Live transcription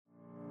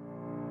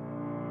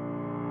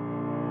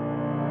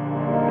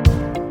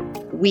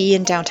we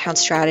in Downtown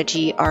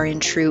Strategy are in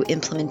true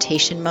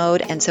implementation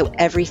mode. And so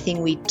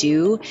everything we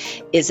do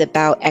is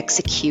about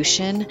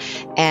execution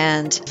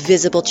and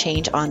visible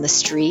change on the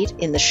street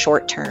in the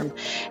short term.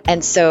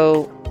 And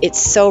so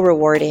it's so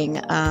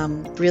rewarding,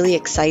 really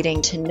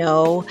exciting to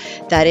know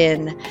that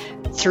in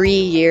 3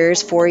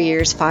 years, 4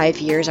 years, 5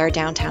 years, our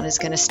downtown is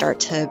going to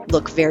start to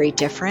look very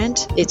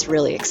different. It's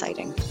really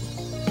exciting.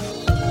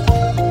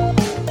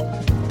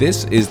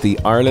 This is the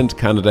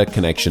Ireland-Canada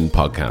Connection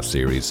podcast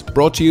series,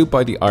 brought to you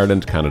by the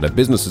Ireland-Canada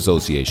Business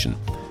Association.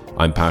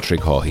 I'm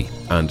Patrick Hawhey,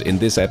 and in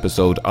this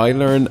episode I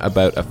learn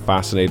about a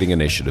fascinating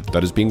initiative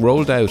that is being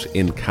rolled out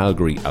in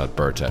Calgary,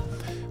 Alberta,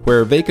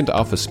 where vacant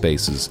office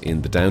spaces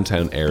in the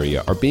downtown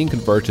area are being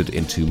converted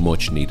into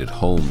much-needed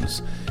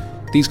homes.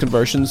 These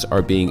conversions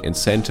are being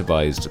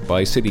incentivised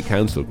by City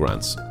Council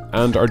grants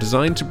and are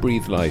designed to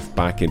breathe life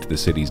back into the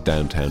city's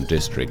downtown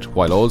district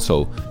while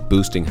also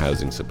boosting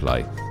housing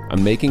supply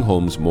and making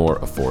homes more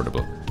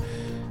affordable.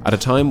 At a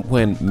time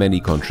when many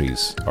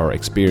countries are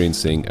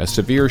experiencing a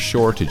severe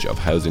shortage of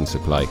housing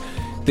supply,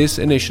 this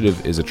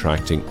initiative is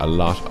attracting a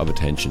lot of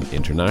attention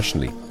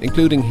internationally,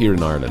 including here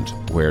in Ireland,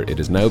 where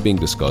it is now being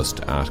discussed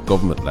at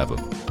government level.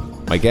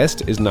 My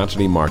guest is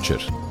Natalie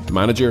Marchett,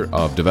 Manager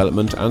of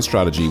Development and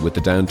Strategy with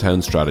the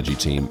Downtown Strategy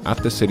team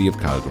at the City of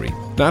Calgary.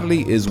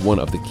 Natalie is one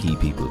of the key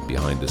people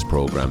behind this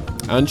programme,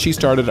 and she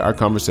started our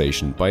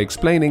conversation by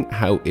explaining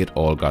how it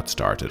all got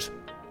started.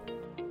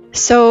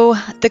 So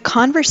the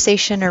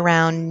conversation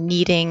around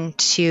needing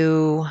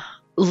to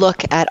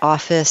look at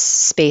office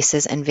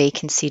spaces and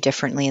vacancy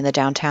differently in the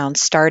downtown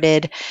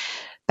started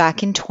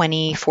back in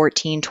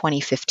 2014,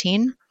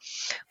 2015.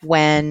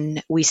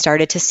 When we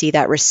started to see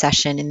that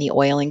recession in the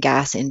oil and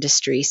gas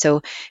industry.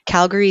 So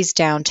Calgary's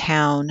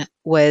downtown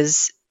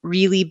was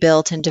really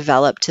built and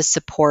developed to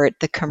support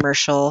the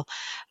commercial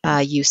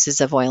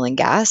uses of oil and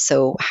gas,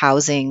 so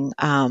housing,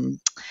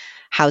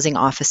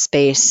 office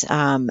space,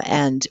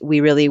 and we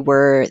really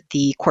were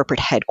the corporate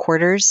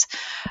headquarters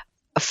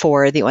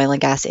for the oil and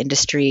gas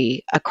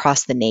industry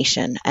across the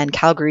nation. And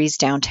Calgary's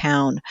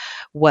downtown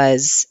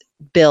was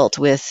built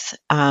with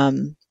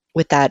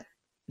that,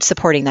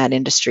 supporting that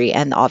industry,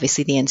 and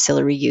obviously the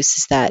ancillary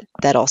uses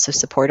that also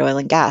support oil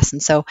and gas.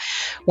 And so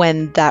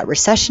when that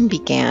recession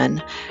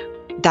began,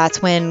 that's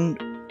when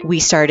we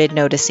started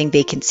noticing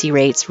vacancy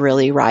rates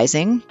really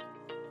rising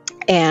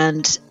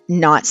and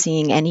not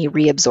seeing any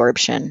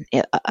reabsorption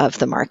of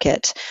the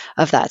market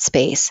of that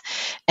space.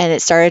 And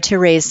it started to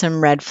raise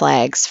some red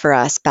flags for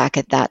us back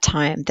at that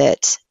time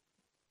that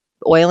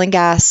oil and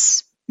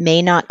gas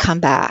may not come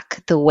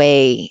back the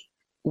way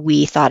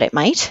we thought it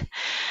might.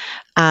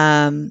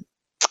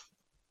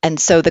 And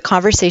so the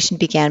conversation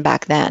began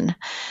back then.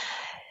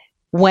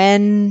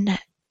 When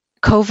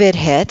COVID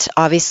hit,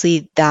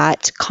 obviously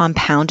that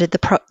compounded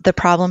the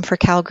problem for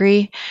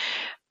Calgary,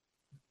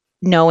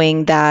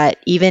 knowing that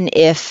even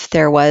if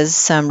there was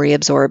some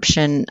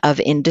reabsorption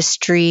of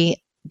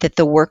industry, that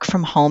the work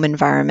from home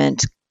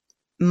environment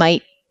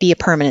might be a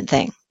permanent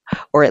thing,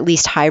 or at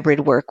least hybrid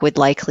work would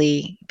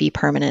likely be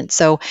permanent.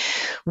 So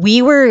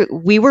we were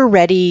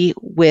ready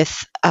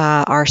with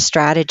our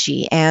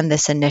strategy and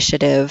this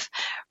initiative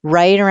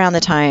right around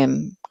the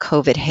time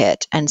COVID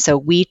hit. And so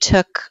we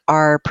took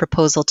our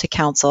proposal to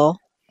council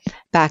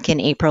back in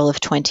April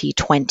of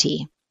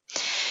 2020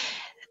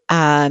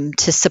 to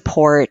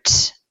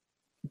support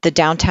the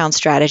downtown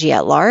strategy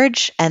at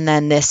large, and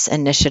then this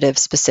initiative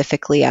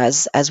specifically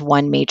as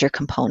one major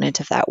component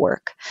of that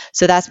work.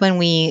 So that's when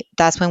we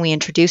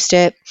introduced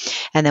it,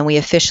 and then we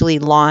officially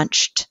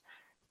launched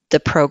the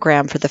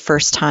program for the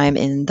first time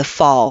in the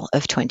fall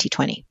of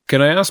 2020.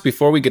 Can I ask,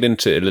 before we get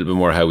into a little bit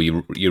more how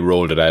you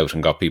rolled it out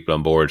and got people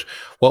on board,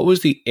 what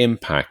was the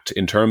impact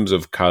in terms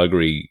of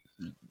Calgary,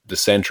 the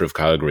centre of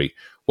Calgary?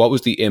 What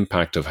was the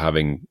impact of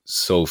having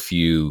so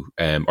few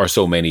or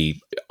so many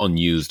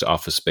unused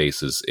office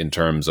spaces in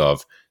terms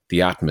of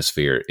the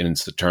atmosphere, in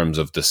terms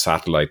of the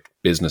satellite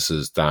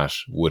businesses that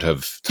would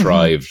have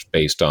thrived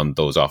based on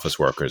those office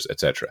workers,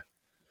 etc.?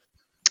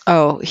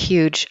 Oh,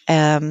 huge.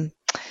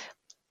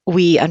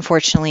 We,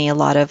 unfortunately, a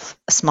lot of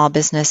small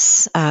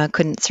business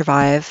couldn't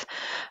survive.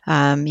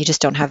 You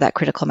just don't have that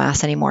critical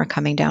mass anymore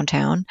coming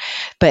downtown.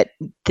 But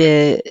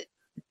the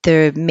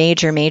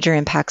major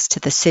impacts to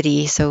the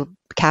city, so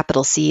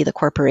capital C, the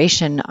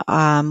corporation,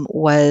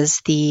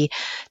 was the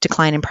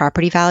decline in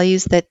property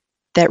values that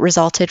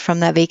resulted from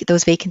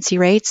those vacancy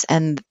rates,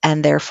 and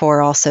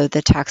therefore also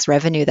the tax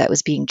revenue that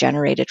was being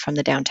generated from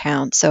the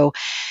downtown. So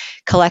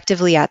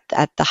collectively, at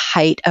the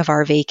height of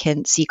our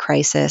vacancy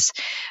crisis,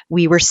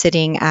 we were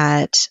sitting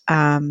at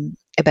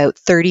about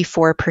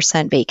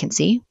 34%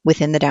 vacancy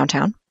within the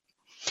downtown,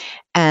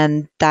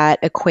 and that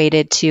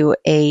equated to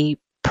a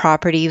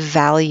property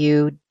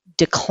value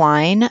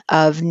decline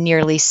of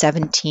nearly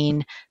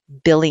 $17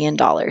 billion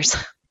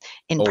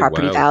in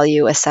property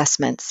value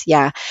assessments.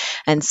 Yeah.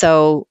 And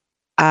so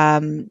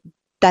that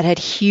had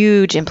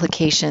huge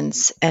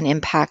implications and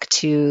impact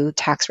to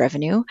tax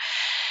revenue.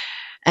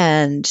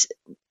 And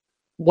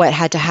what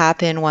had to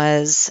happen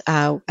was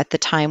at the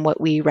time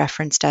what we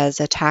referenced as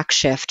a tax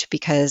shift,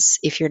 because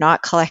if you're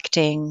not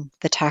collecting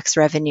the tax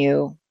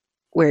revenue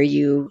where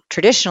you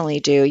traditionally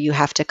do, you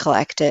have to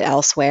collect it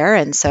elsewhere.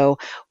 And so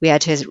we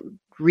had to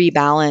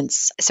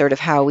rebalance sort of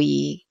how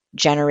we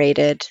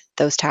generated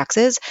those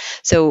taxes.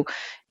 So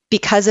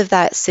because of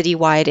that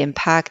citywide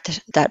impact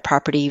that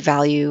property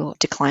value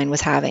decline was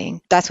having,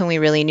 that's when we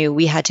really knew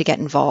we had to get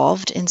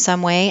involved in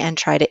some way and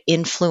try to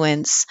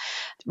influence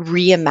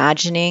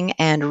reimagining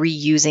and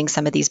reusing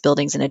some of these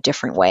buildings in a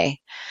different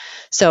way.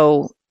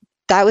 So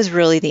that was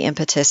really the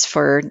impetus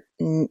for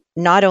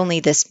not only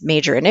this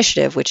major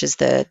initiative, which is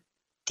the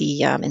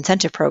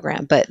incentive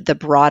program, but the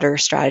broader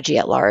strategy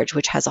at large,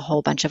 which has a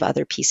whole bunch of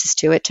other pieces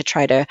to it to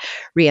try to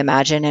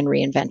reimagine and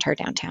reinvent our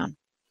downtown.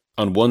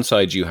 On one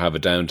side, you have a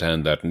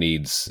downtown that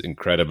needs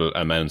incredible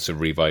amounts of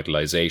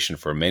revitalization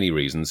for many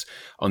reasons.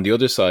 On the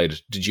other side,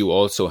 did you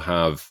also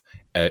have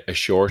a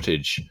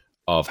shortage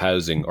of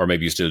housing, or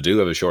maybe you still do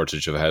have a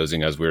shortage of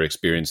housing, as we're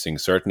experiencing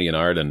certainly in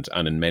Ireland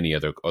and in many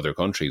other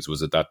countries?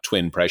 Was it that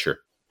twin pressure?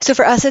 So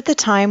for us at the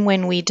time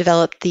when we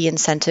developed the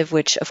incentive,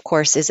 which of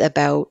course is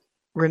about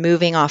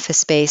removing office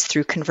space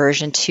through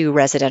conversion to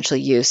residential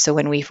use. So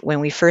when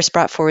we first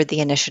brought forward the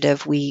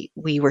initiative, we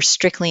were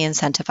strictly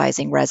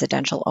incentivizing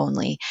residential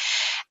only.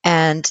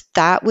 And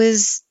that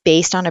was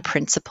based on a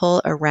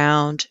principle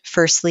around,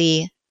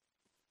 firstly,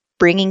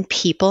 bringing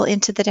people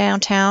into the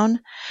downtown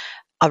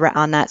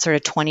on that sort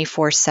of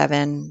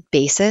 24/7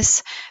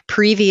 basis.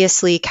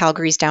 Previously,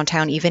 Calgary's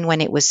downtown, even when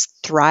it was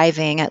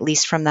thriving, at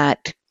least from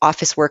that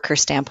office worker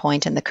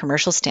standpoint and the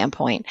commercial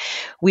standpoint,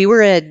 we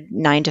were a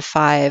 9 to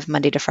 5,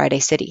 Monday to Friday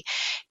city.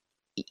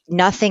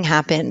 Nothing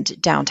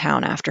happened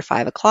downtown after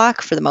 5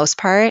 o'clock for the most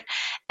part,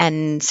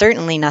 and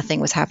certainly nothing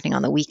was happening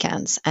on the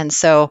weekends. And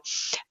so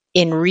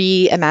in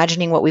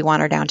reimagining what we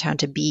want our downtown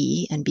to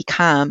be and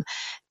become,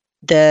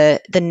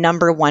 the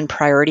number one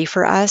priority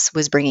for us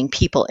was bringing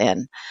people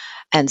in.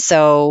 And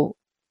so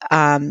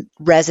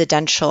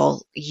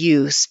residential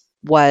use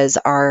was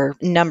our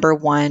number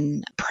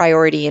one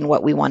priority in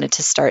what we wanted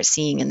to start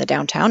seeing in the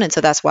downtown. And so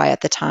that's why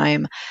at the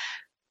time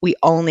we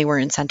only were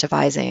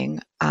incentivizing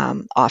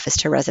office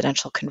to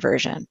residential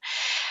conversion.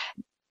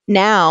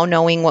 Now,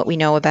 knowing what we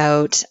know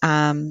about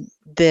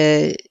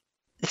the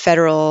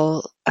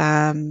federal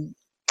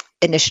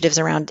initiatives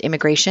around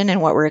immigration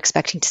and what we're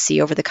expecting to see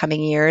over the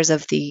coming years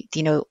of the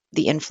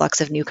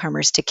influx of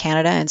newcomers to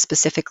Canada and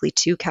specifically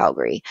to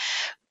Calgary,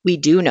 we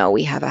do know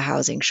we have a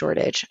housing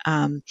shortage.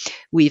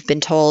 We've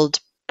been told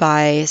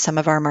by some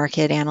of our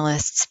market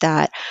analysts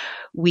that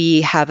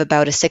we have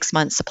about a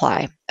 6-month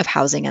supply of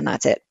housing, and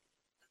that's it.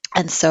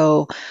 And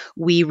so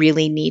we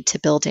really need to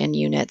build in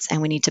units,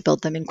 and we need to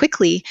build them in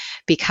quickly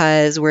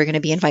because we're going to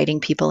be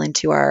inviting people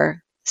into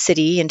our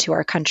city, into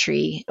our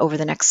country over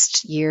the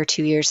next year,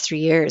 2 years, 3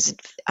 years.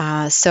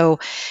 So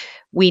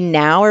we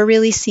now are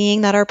really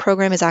seeing that our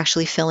program is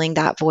actually filling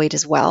that void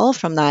as well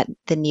from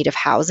the need of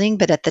housing.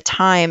 But at the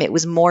time, it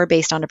was more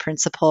based on a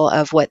principle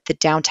of what the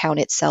downtown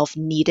itself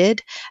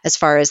needed as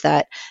far as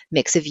that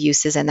mix of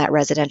uses and that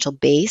residential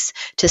base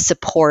to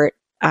support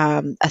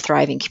a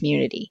thriving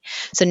community.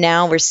 So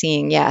now we're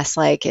seeing, yes,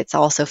 like it's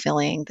also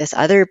filling this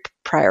other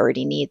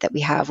priority need that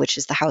we have, which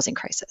is the housing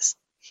crisis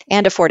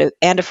and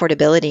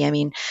affordability. I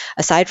mean,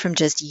 aside from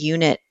just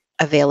unit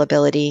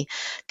availability,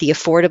 the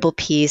affordable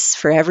piece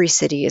for every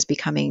city is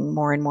becoming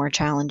more and more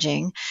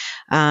challenging.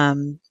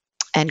 And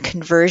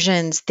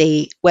conversions,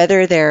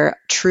 whether they're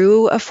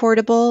true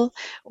affordable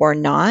or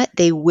not,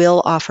 they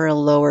will offer a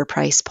lower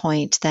price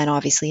point than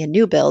obviously a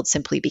new build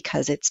simply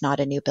because it's not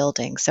a new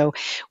building. So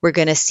we're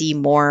going to see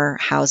more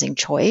housing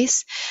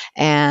choice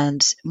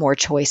and more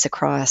choice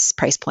across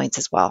price points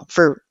as well,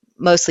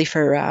 mostly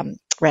for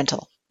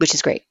rental, which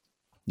is great.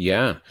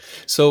 Yeah.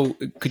 So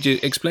could you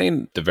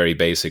explain the very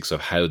basics of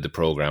how the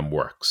program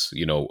works?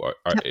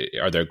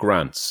 Are there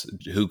grants?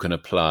 Who can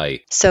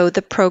apply? So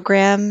the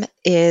program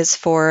is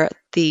for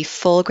the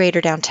full greater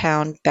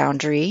downtown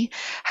boundary.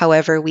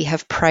 However, we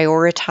have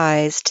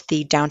prioritized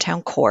the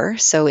downtown core.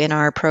 So in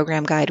our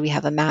program guide, we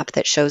have a map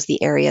that shows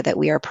the area that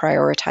we are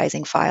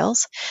prioritizing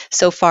files.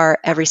 So far,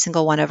 every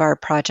single one of our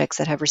projects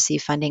that have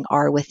received funding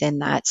are within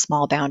that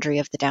small boundary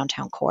of the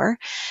downtown core.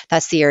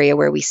 That's the area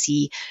where we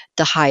see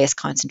the highest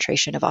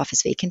concentration of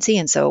office vacancy.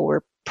 And so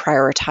we're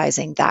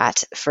prioritizing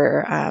that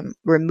for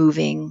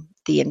removing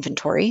the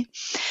inventory.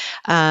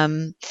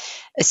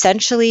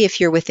 Essentially,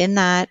 if you're within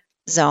that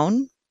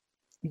zone,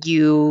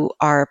 you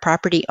are a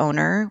property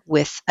owner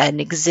with an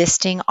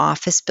existing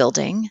office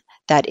building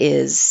that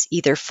is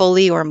either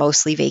fully or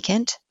mostly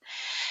vacant,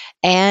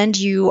 and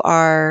you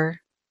are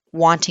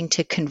wanting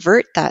to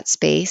convert that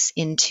space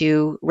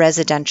into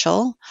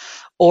residential,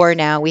 or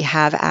now we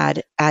have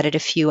added a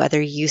few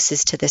other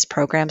uses to this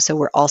program. So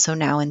we're also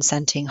now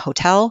incenting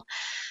hotel,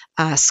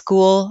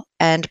 school,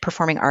 and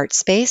performing arts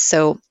space.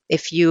 So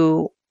if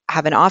you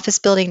have an office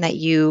building that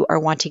you are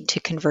wanting to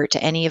convert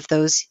to any of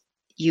those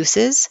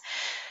uses,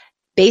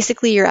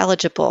 basically you're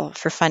eligible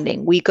for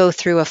funding. We go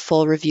through a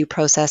full review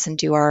process and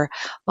do our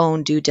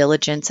own due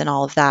diligence and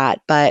all of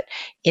that. But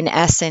in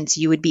essence,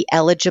 you would be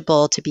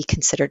eligible to be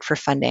considered for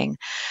funding.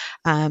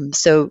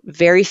 So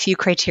very few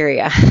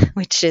criteria,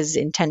 which is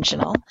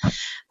intentional.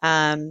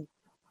 Um,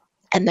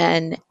 and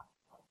then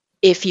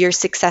if you're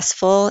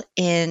successful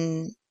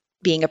in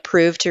being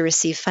approved to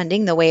receive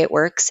funding, the way it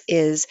works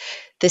is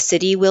the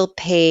city will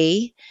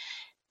pay,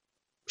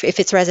 if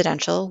it's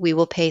residential, we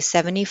will pay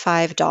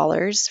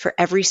 $75 for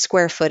every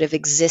square foot of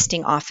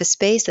existing office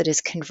space that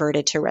is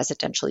converted to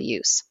residential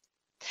use.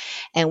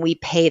 And we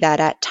pay that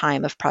at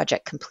time of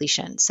project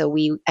completion. So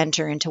we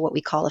enter into what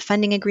we call a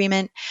funding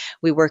agreement.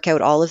 We work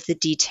out all of the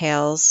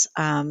details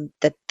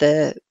that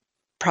the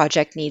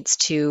project needs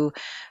to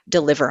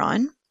deliver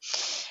on.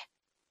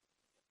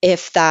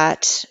 If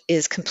that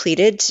is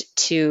completed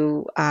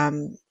to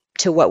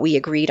what we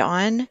agreed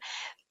on,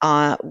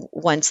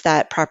 once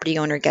that property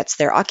owner gets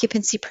their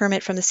occupancy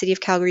permit from the City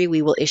of Calgary,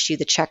 we will issue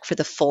the check for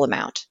the full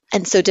amount.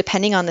 And so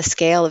depending on the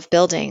scale of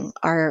building,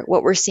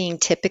 what we're seeing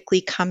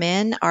typically come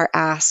in are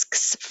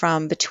asks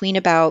from between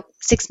about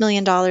 $6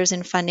 million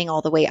in funding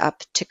all the way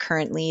up to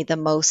currently the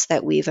most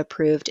that we've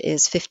approved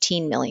is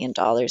 $15 million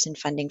in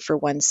funding for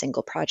one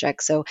single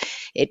project. So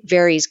it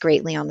varies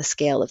greatly on the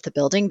scale of the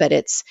building, but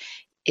it's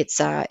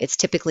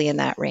typically in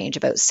that range,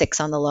 about 6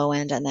 on the low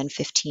end and then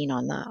 15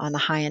 on the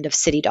high end of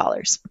city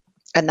dollars.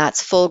 And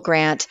that's full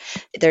grant.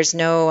 There's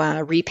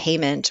no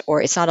repayment, or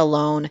it's not a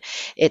loan.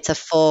 It's a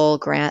full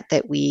grant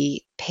that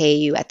we pay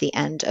you at the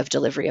end of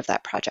delivery of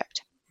that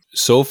project.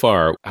 So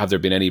far, have there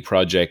been any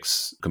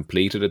projects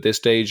completed at this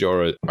stage,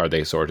 or are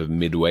they sort of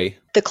midway?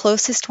 The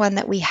closest one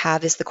that we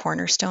have is the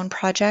Cornerstone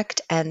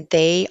project, and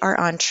they are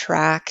on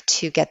track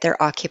to get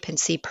their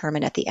occupancy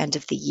permit at the end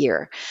of the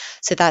year.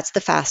 So that's the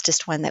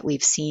fastest one that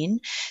we've seen.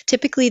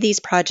 Typically, these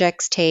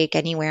projects take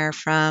anywhere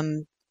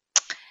from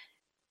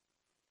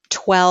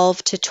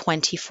 12 to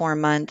 24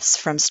 months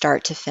from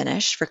start to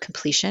finish for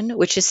completion,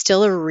 which is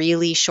still a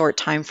really short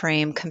time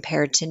frame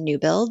compared to new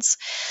builds.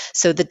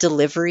 So the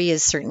delivery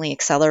is certainly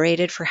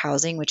accelerated for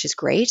housing, which is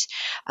great,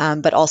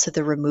 but also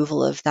the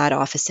removal of that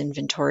office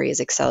inventory is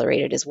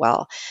accelerated as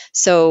well.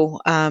 So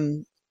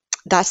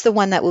that's the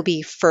one that will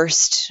be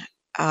first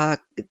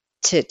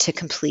to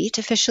complete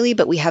officially,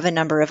 but we have a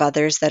number of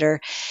others that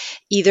are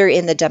either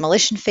in the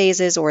demolition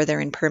phases or they're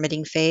in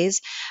permitting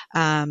phase.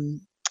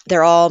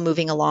 They're all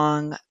moving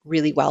along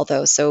really well,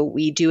 though. So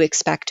we do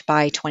expect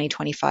by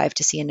 2025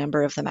 to see a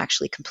number of them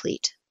actually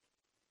complete.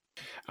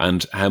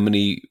 And how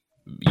many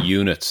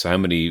units, how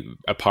many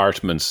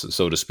apartments,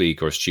 so to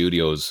speak, or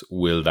studios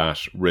will that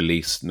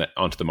release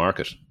onto the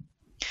market?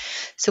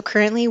 So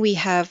currently we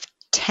have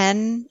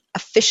 10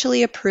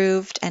 officially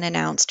approved and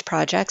announced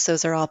projects.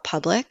 Those are all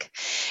public.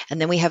 And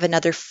then we have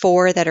another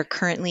 4 that are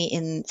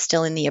currently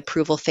still in the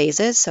approval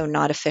phases, so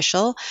not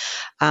official.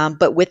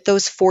 But with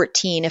those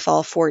 14, if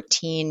all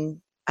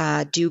 14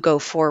 do go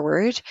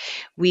forward,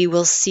 we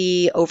will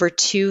see over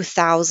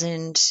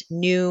 2,000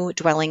 new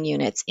dwelling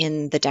units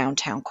in the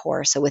downtown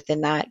core. So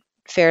within that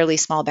fairly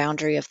small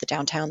boundary of the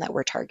downtown that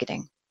we're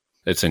targeting.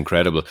 It's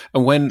incredible.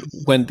 And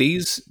when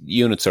these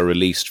units are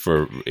released,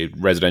 for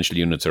residential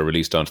units are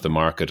released onto the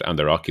market and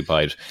they're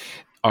occupied,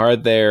 are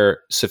there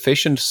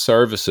sufficient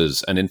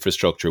services and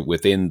infrastructure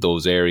within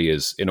those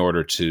areas in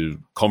order to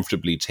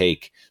comfortably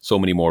take so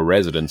many more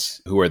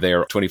residents who are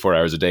there 24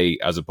 hours a day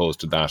as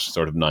opposed to that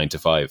sort of 9 to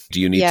 5? Do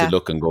you need to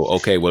look and go,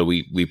 okay, well,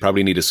 we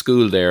probably need a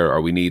school there,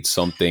 or we need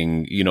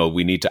something,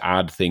 we need to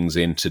add things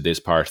into this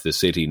part of the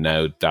city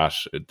now that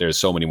there's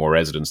so many more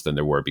residents than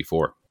there were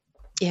before?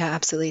 Yeah,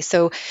 absolutely.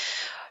 So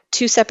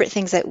 2 separate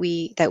things that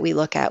we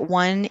look at.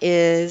 One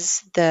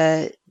is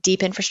the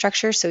deep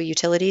infrastructure, so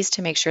utilities,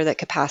 to make sure that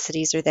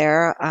capacities are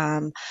there.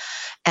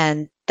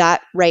 And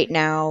that right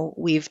now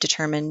we've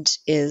determined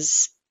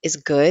is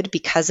good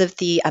because of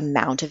the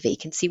amount of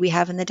vacancy we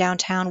have in the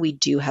downtown. We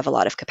do have a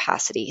lot of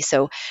capacity.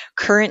 So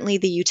currently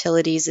the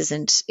utilities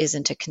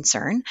isn't a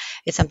concern.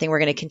 It's something we're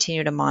going to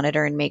continue to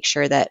monitor and make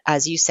sure that,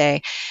 as you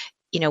say,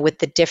 with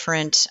the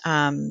different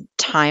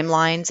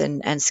timelines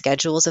and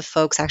schedules of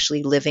folks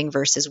actually living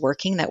versus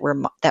working, that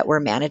we're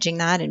managing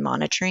that and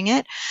monitoring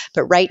it.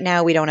 But right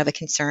now we don't have a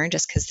concern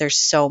just because there's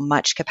so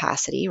much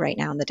capacity right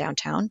now in the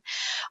downtown.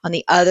 On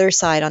the other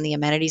side, on the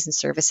amenities and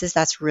services,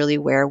 that's really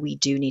where we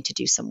do need to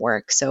do some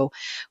work. So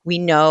we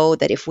know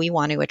that if we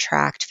want to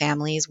attract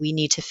families, we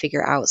need to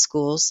figure out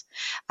schools,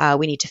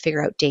 we need to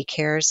figure out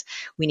daycares,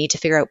 we need to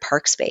figure out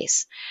park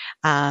space.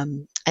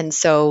 And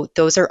so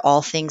those are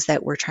all things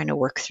that we're trying to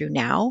work through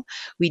now.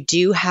 We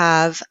do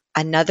have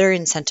another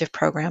incentive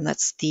program,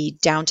 that's the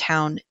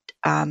downtown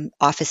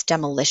office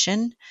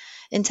demolition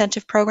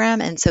incentive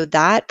program. And so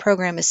that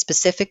program is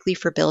specifically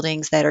for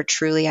buildings that are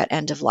truly at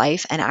end of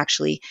life and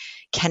actually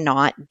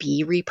cannot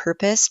be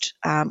repurposed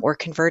or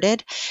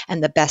converted.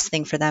 And the best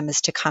thing for them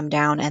is to come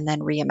down and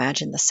then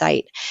reimagine the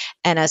site.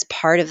 And as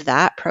part of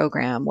that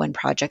program, when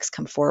projects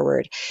come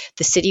forward,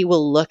 the city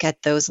will look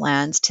at those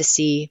lands to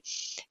see,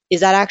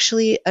 is that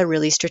actually a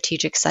really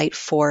strategic site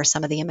for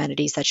some of the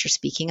amenities that you're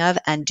speaking of?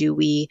 And do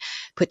we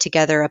put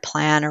together a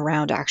plan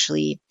around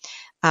actually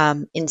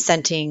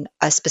incenting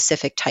a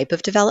specific type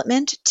of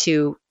development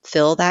to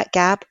fill that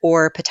gap,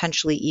 or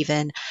potentially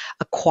even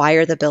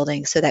acquire the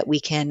building so that we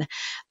can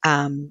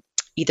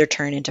either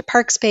turn into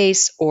park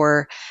space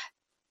or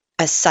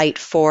a site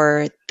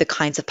for the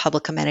kinds of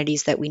public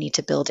amenities that we need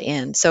to build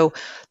in. So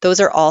those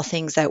are all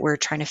things that we're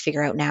trying to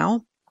figure out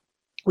now.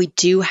 We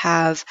do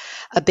have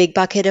a big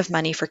bucket of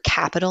money for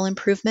capital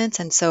improvements,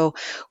 and so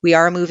we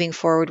are moving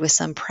forward with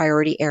some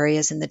priority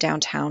areas in the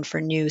downtown for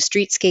new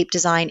streetscape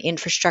design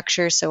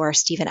infrastructure. So our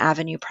Stephen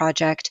Avenue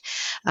project.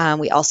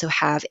 We also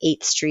have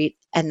 8th Street,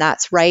 and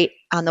that's right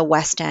on the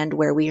west end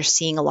where we are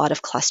seeing a lot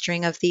of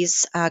clustering of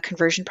these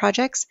conversion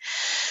projects.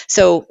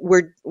 So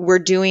we're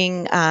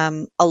doing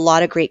a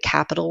lot of great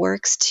capital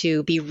works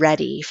to be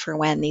ready for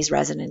when these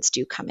residents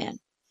do come in.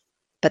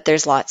 But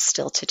there's lots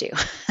still to do.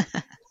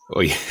 Oh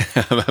yeah,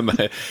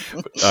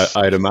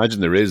 I'd imagine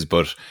there is.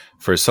 But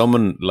for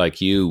someone like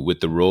you,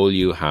 with the role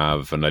you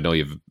have, and I know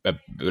you've a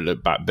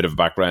bit of a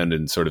background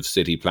in sort of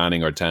city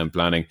planning or town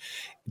planning,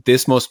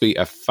 this must be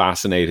a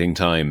fascinating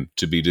time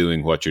to be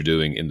doing what you're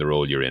doing in the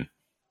role you're in.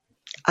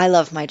 I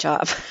love my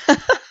job.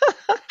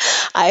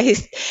 I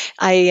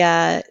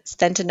I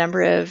spent a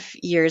number of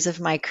years of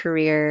my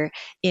career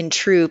in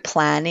true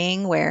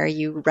planning, where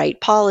you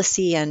write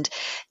policy and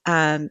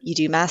you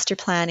do master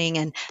planning,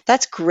 and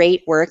that's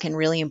great work and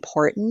really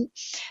important.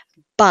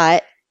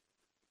 But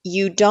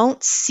you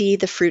don't see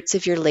the fruits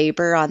of your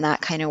labor on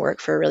that kind of work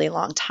for a really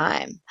long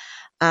time.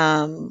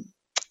 Um,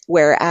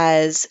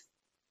 Whereas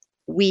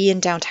we in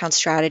downtown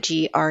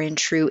strategy are in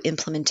true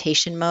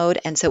implementation mode.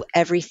 And so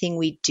everything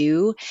we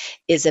do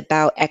is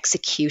about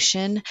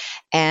execution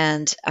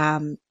and,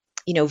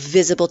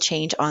 visible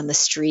change on the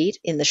street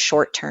in the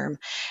short term.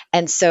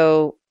 And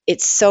so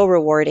it's so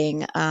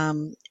rewarding.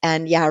 And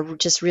yeah,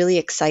 just really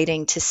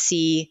exciting to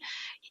see.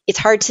 It's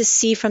hard to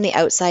see from the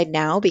outside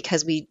now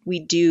because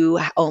we do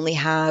only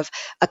have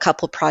a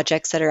couple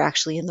projects that are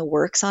actually in the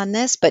works on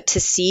this, but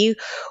to see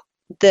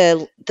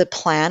the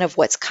plan of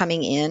what's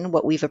coming in,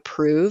 what we've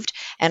approved,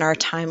 and our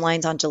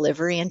timelines on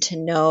delivery, and to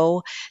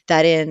know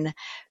that in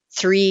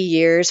 3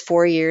 years,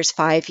 4 years,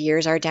 5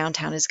 years, our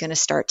downtown is going to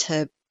start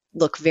to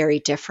look very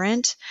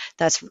different.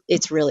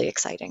 It's really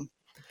exciting.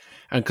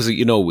 And because,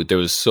 there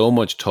was so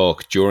much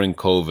talk during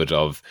COVID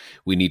of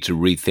we need to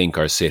rethink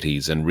our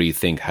cities and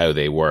rethink how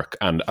they work.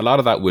 And a lot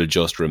of that will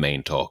just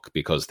remain talk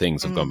because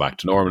things have gone back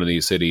to normal in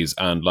these cities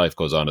and life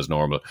goes on as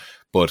normal.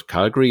 But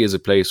Calgary is a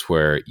place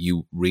where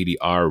you really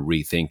are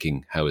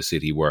rethinking how a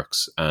city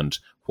works and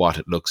what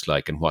it looks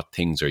like and what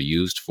things are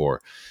used for.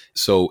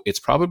 So it's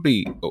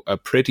probably a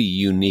pretty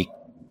unique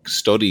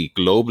study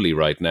globally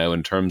right now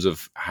in terms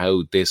of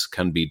how this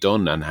can be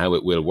done and how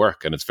it will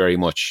work. And it's very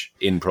much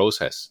in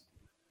process.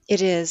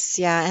 It is,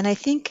 yeah. And I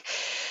think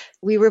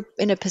we were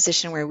in a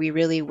position where we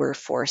really were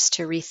forced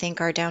to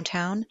rethink our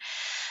downtown.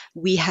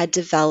 We had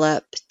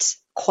developed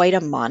quite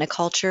a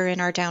monoculture in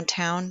our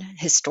downtown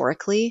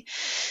historically,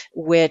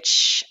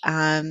 which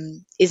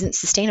isn't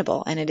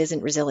sustainable and it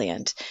isn't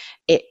resilient.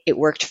 It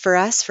worked for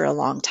us for a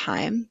long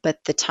time, but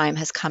the time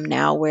has come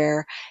now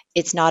where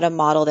it's not a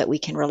model that we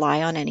can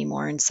rely on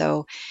anymore. And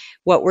so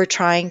what we're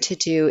trying to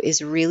do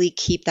is really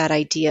keep that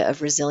idea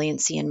of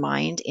resiliency in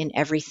mind in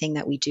everything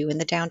that we do in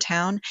the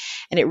downtown.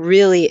 And it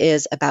really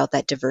is about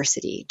that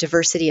diversity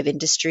of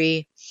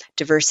industry,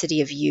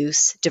 diversity of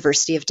use,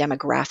 diversity of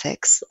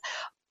demographics.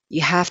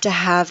 You have to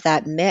have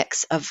that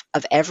mix of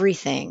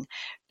everything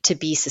to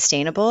be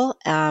sustainable.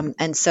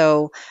 And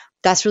so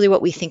that's really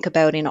what we think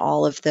about in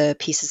all of the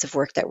pieces of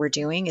work that we're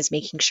doing, is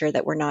making sure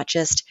that we're not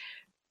just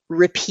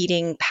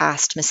repeating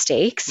past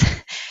mistakes.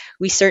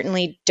 We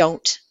certainly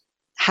don't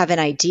have an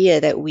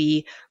idea that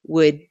we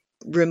would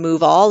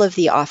remove all of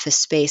the office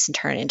space and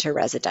turn it into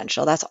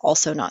residential. That's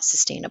also not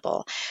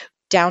sustainable.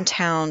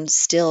 Downtown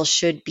still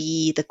should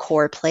be the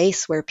core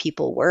place where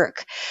people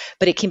work,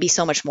 but it can be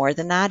so much more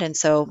than that. And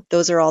so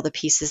those are all the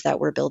pieces that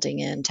we're building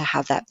in to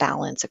have that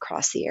balance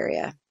across the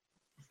area.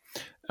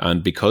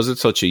 And because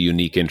it's such a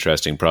unique,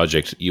 interesting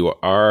project, you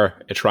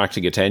are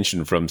attracting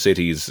attention from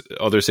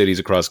other cities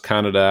across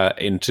Canada,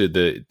 into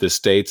the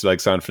States like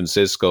San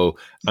Francisco,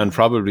 and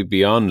probably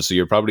beyond. So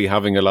you're probably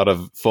having a lot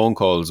of phone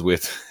calls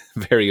with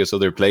various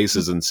other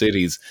places and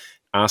cities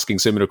asking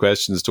similar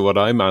questions to what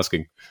I'm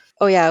asking.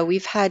 Oh yeah,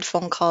 we've had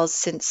phone calls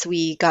since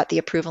we got the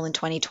approval in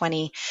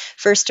 2020,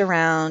 first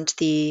around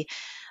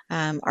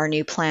our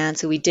new plan.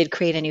 So we did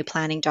create a new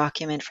planning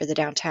document for the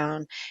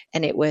downtown,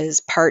 and it was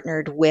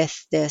partnered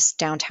with this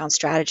downtown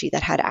strategy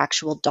that had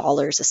actual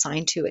dollars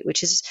assigned to it,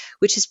 which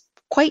is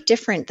quite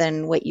different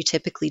than what you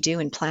typically do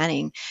in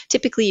planning.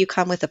 Typically, you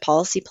come with a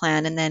policy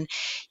plan and then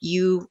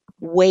you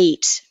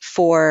wait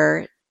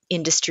for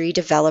industry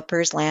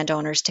developers,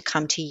 landowners to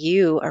come to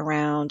you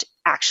around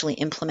actually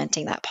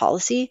implementing that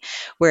policy.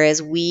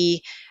 Whereas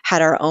we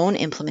had our own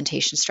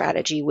implementation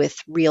strategy with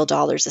real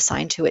dollars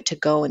assigned to it to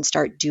go and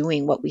start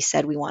doing what we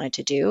said we wanted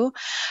to do.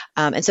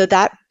 And so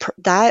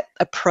that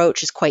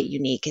approach is quite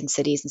unique in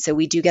cities. And so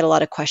we do get a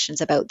lot of questions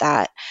about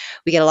that.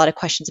 We get a lot of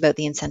questions about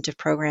the incentive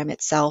program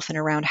itself and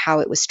around how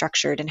it was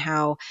structured and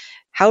how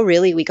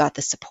really we got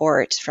the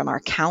support from our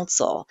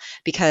council.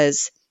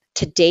 Because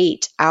to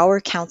date,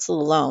 our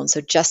council alone, so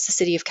just the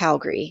city of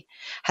Calgary,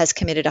 has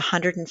committed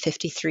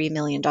 $153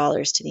 million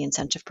to the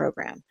incentive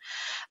program,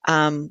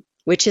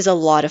 which is a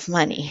lot of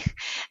money.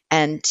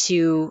 And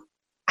to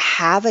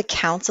have a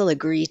council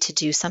agree to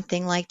do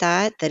something like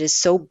that is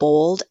so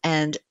bold,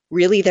 and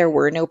really there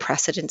were no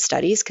precedent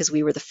studies because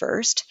we were the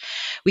first.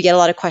 We get a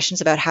lot of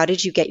questions about how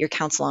did you get your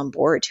council on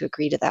board to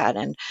agree to that?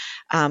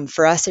 And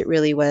for us, it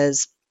really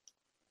was,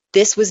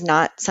 this was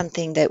not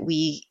something that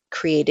we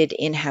created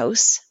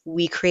in-house.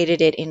 We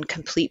created it in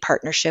complete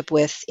partnership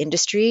with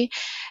industry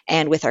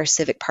and with our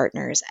civic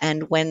partners.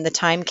 And when the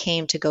time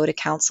came to go to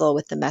council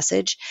with the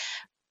message,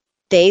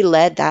 they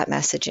led that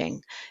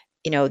messaging.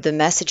 The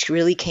message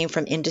really came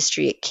from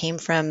industry. It came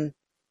from,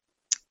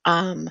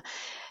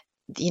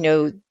 you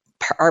know,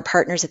 our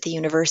partners at the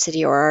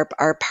university, or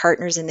our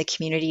partners in the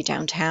community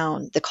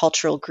downtown, the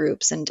cultural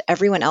groups, and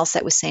everyone else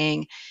that was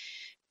saying,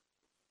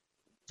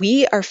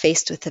 we are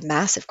faced with a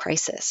massive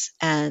crisis,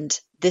 and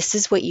this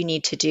is what you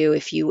need to do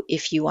if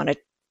you want to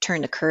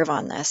turn the curve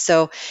on this.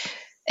 So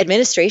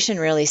administration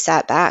really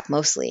sat back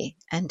mostly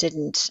and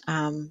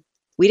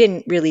we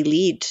didn't really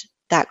lead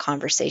that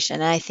conversation.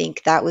 And I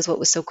think that was what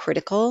was so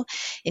critical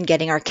in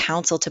getting our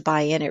council to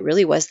buy in. It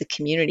really was the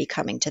community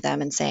coming to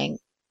them and saying,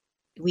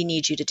 we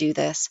need you to do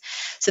this.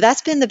 So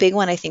that's been the big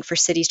one, I think, for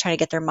cities trying to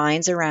get their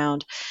minds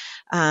around.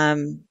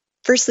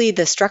 Firstly,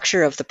 the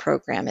structure of the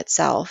program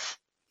itself,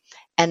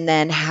 and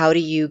then how do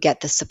you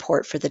get the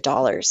support for the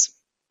dollars?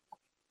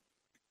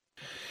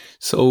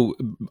 So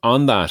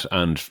on that,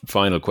 and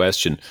final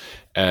question,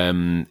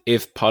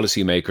 if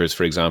policymakers,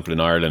 for example,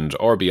 in Ireland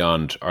or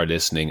beyond are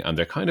listening and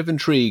they're kind of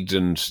intrigued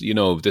and,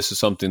 this is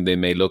something they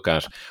may look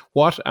at,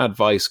 what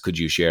advice could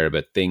you share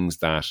about things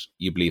that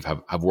you believe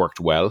have worked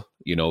well?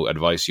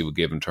 Advice you would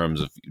give in terms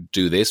of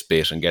do this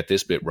bit and get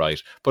this bit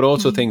right, but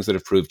also things that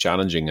have proved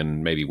challenging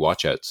and maybe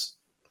watch outs.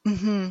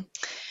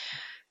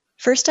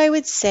 First, I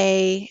would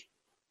say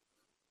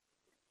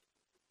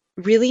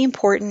really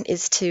important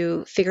is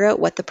to figure out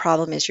what the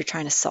problem is you're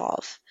trying to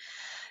solve.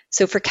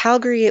 So for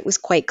Calgary, it was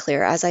quite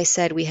clear. As I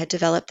said, we had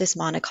developed this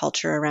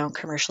monoculture around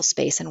commercial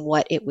space and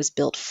what it was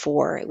built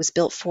for. It was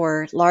built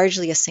for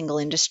largely a single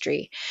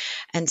industry.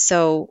 And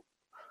so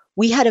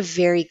we had a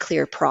very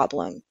clear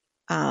problem.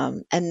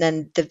 And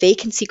then the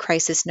vacancy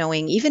crisis,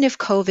 knowing even if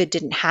COVID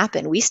didn't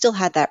happen, we still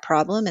had that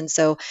problem. And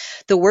so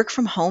the work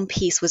from home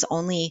piece was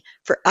only,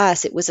 for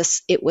us, it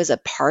was a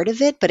part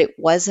of it, but it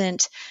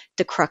wasn't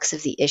the crux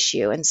of the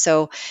issue. And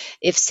so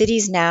if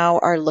cities now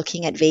are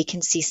looking at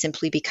vacancy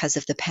simply because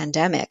of the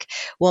pandemic,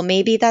 well,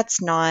 maybe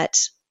that's not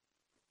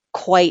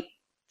quite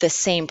the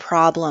same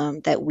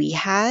problem that we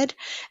had.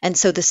 And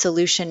so the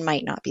solution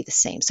might not be the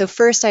same. So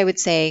first, I would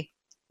say,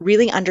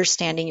 really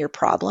understanding your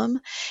problem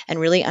and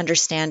really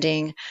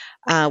understanding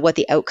what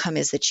the outcome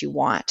is that you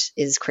want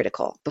is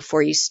critical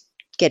before you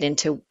get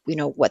into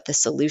what the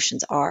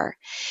solutions are.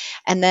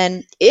 And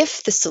then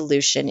if the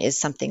solution is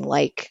something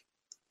like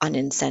an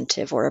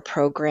incentive or a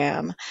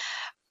program,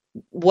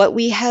 what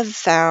we have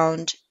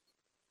found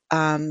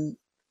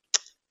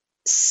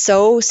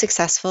so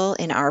successful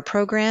in our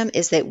program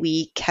is that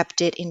we kept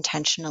it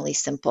intentionally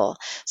simple.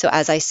 So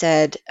as I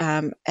said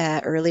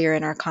earlier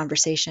in our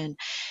conversation,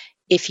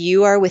 if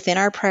you are within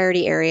our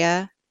priority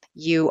area,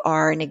 you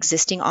are an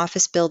existing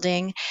office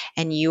building,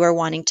 and you are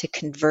wanting to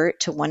convert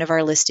to one of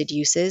our listed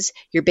uses,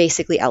 you're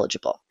basically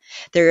eligible.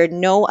 There are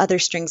no other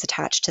strings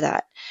attached to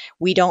that.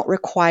 We don't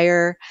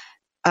require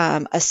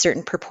a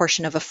certain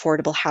proportion of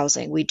affordable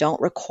housing. We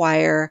don't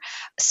require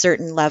a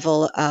certain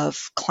level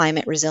of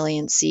climate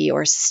resiliency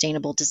or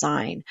sustainable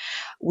design.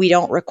 We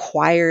don't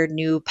require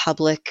new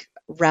public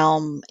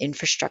realm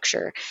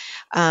infrastructure.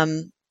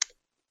 And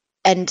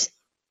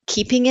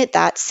keeping it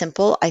that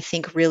simple, I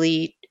think,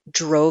 really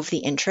drove the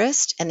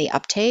interest and the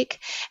uptake.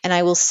 And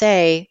I will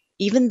say,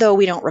 even though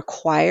we don't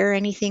require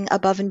anything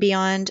above and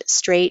beyond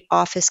straight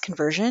office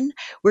conversion,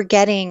 we're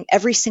getting,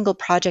 every single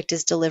project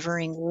is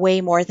delivering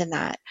way more than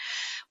that.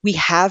 We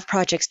have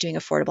projects doing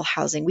affordable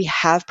housing. We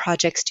have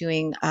projects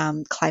doing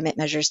climate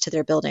measures to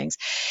their buildings.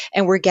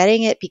 And we're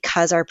getting it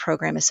because our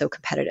program is so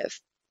competitive.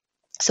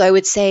 So I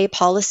would say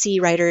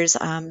policy writers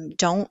and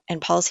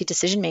policy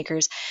decision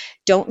makers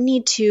don't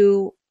need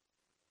to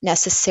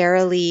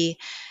necessarily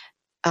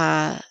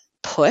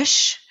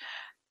push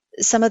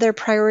some of their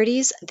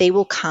priorities. They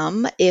will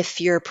come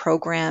if your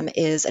program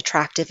is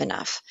attractive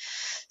enough.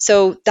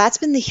 So that's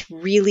been the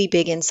really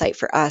big insight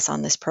for us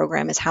on this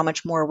program, is how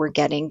much more we're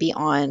getting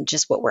beyond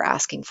just what we're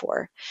asking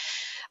for.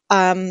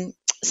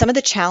 some of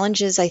the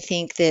challenges I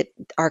think that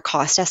are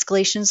cost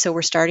escalation. So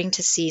we're starting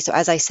to see, so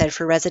as I said,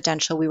 for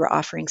residential, we were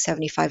offering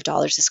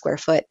 $75 a square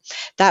foot.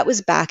 That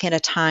was back in a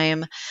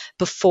time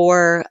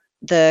before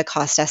the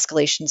cost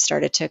escalation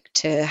started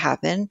to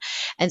happen.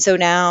 And so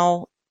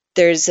now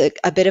there's a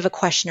bit of a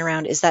question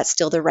around, is that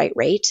still the right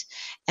rate?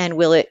 And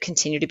will it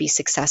continue to be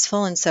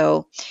successful? And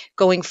so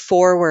going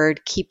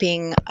forward,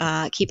 keeping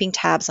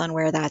tabs on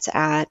where that's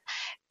at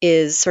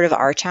is sort of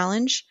our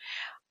challenge.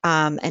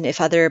 And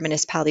if other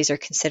municipalities are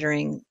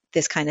considering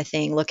this kind of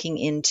thing, looking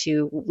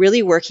into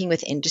really working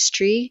with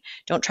industry,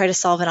 don't try to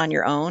solve it on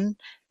your own.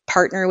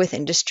 Partner with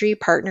industry,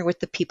 partner with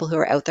the people who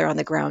are out there on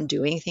the ground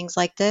doing things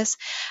like this,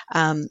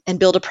 and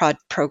build a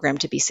program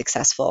to be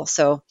successful.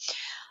 So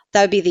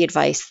that would be the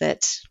advice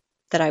that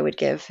I would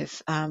give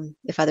if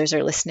others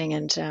are listening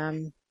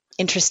and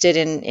interested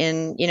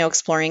in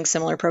exploring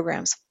similar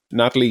programs.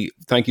 Natalie,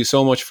 thank you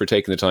so much for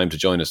taking the time to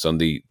join us on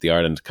the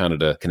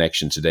Ireland-Canada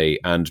connection today.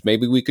 And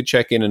maybe we could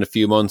check in a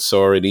few months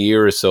or in a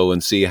year or so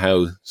and see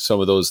how some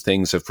of those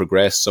things have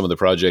progressed, some of the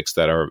projects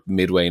that are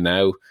midway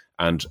now,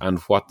 and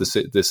what the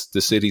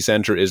city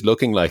centre is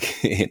looking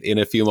like in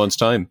a few months'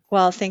 time.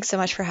 Well, thanks so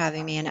much for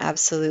having me, and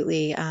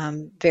absolutely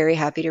very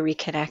happy to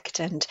reconnect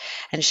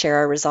and share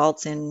our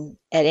results at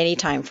any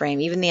time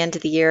frame, even the end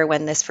of the year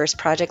when this first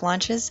project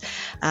launches.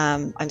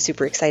 I'm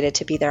super excited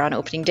to be there on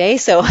opening day,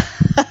 so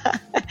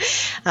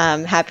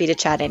I'm happy to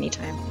chat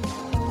anytime.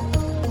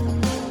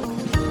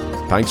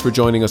 Thanks for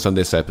joining us on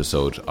this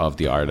episode of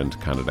the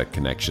Ireland-Canada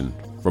Connection.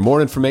 For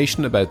more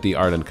information about the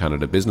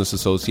Ireland-Canada Business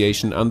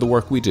Association and the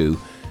work we do,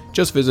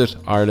 just visit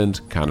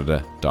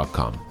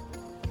irelandcanada.com.